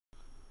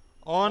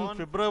On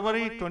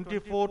February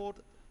 24,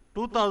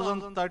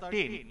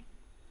 2013,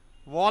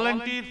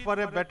 Volunteer for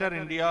a Better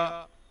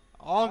India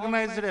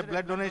organized a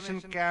blood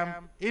donation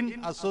camp in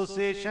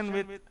association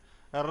with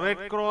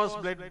Red Cross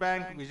Blood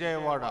Bank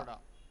Vijayawada.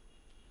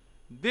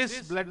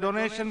 This blood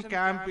donation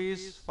camp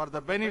is for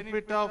the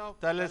benefit of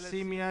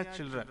thalassemia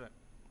children.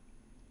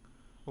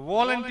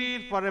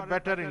 Volunteer for a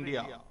Better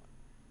India.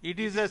 It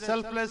is a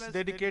selfless,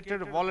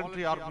 dedicated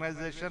voluntary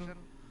organization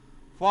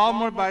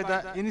formed by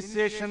the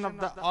initiation of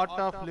the Art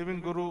of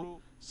Living Guru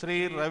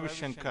Sri Ravi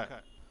Shankar.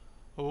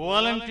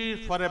 Volunteer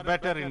for a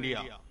Better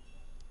India.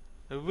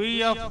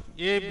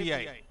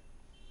 VFABI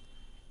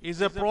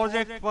is a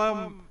project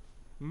for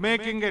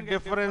making a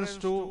difference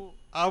to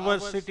our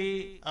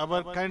city,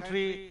 our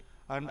country,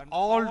 and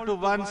all to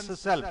one's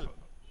self.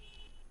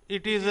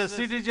 It is a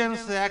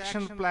citizens'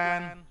 action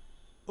plan,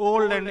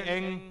 old and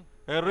young,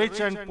 rich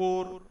and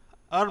poor,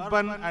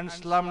 urban and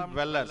slum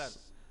dwellers,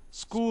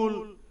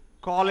 school,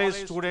 college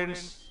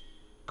students,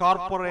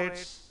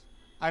 corporates,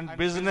 and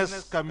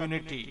business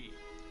community,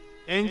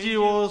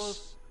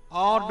 NGOs,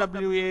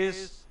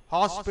 RWAs,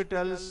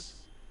 hospitals,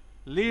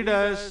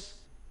 leaders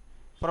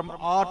from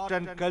art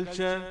and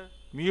culture,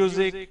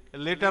 music,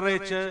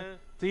 literature,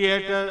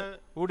 theatre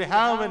would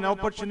have an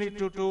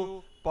opportunity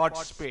to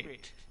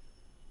participate.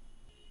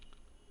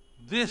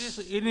 This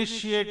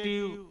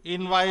initiative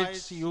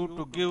invites you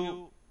to give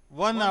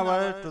 1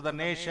 hour to the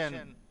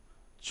nation.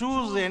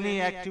 Choose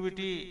any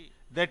activity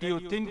that you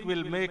think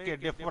will make a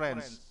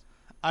difference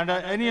under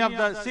any of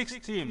the 6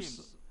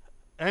 themes: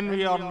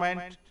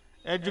 environment,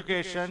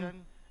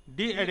 education,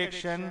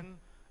 de-addiction,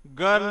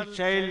 girl,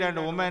 child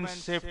and women's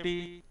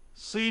safety,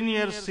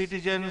 senior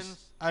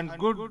citizens and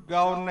good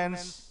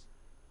governance,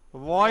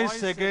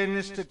 voice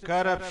against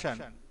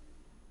corruption.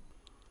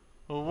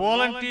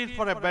 Volunteer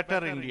for a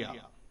Better India.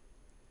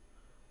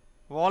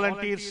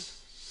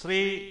 Volunteers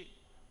Sri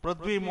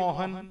Prithvi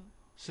Mohan,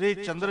 Sri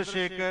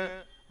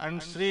Chandrasekhar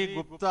and Sri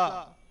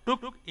Gupta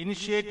took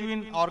initiative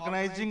in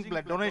organizing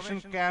blood donation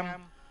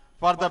camp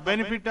for the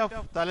benefit of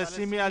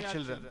thalassemia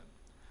children.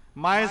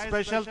 My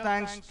special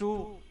thanks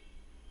to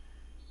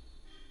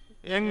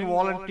young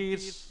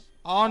volunteers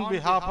on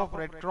behalf of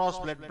Red Cross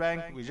Blood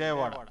Bank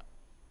Vijayawada.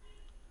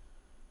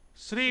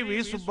 Sri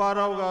V.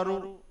 Subbarao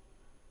Garu,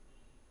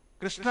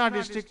 Krishna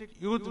District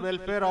Youth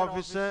Welfare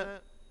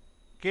Officer,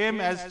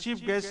 came as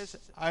chief guest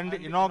and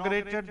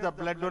inaugurated the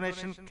blood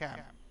donation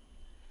camp.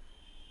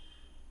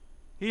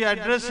 He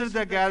addressed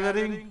the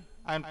gathering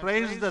and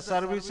praised the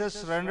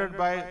services rendered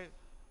by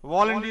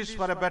Volunteers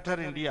for a Better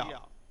India.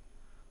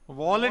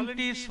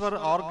 Volunteers were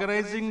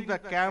organizing the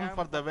camp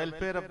for the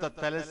welfare of the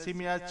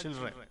thalassemia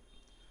children.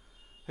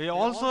 He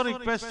also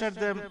requested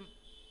them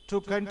to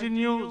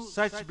continue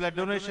such blood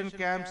donation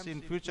camps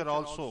in future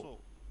also,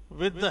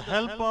 with the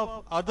help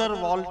of other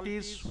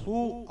volunteers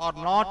who are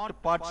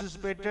not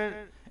participated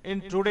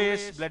in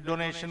today's blood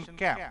donation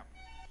camp.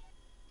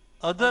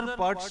 Other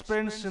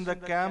participants in the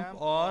camp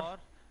are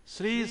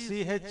Sri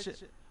C.H.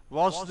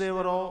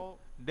 Vasudevarao,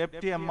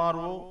 Deputy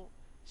MRO,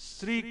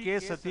 Sri K.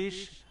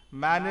 Satish,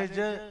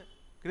 Manager,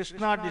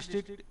 Krishna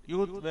District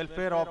Youth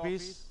Welfare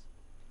Office.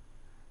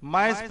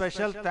 My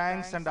special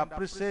thanks and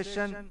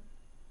appreciation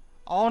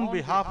on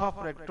behalf of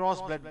Red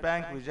Cross Blood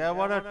Bank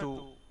Vijayawada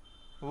to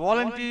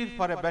Volunteer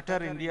for a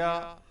Better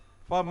India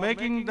for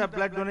making the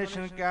blood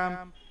donation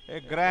camp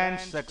a grand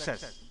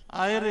success.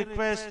 I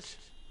request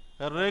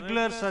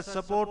regular such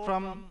support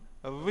from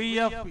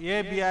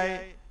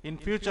VFABI in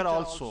future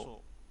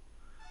also.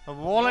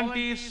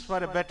 Volunteers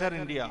for a Better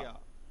India.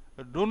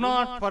 Do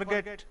not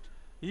forget,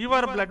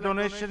 your blood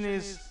donation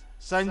is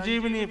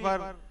Sanjeevani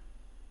for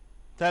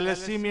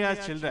thalassemia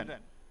children.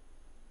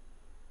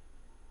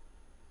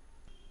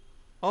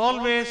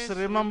 Always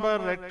remember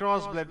Red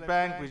Cross Blood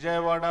Bank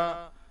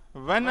Vijayawada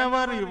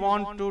whenever you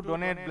want to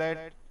donate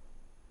blood,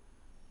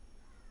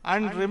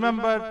 and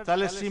remember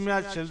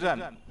thalassemia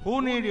children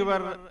who need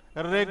your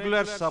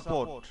regular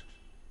support.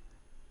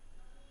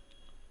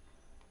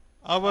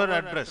 Our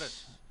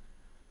address: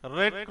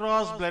 Red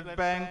Cross Blood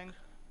Bank,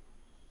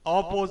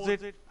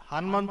 opposite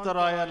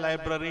Hanmantaraya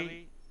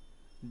Library,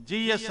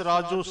 G.S.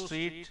 Raju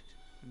Street,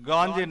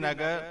 Gandhi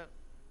Nagar,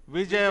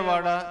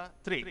 Vijayawada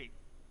 3.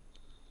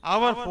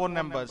 Our phone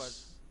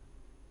numbers: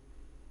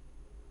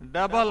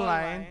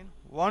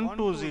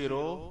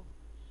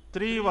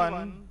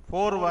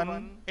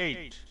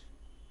 9912031418,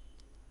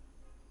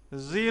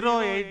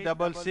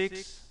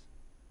 0866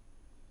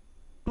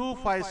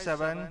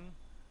 257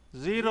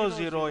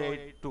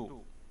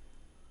 0082,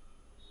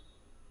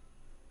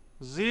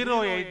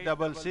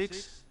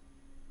 0866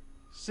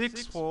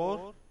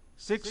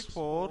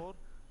 6464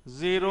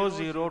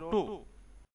 002.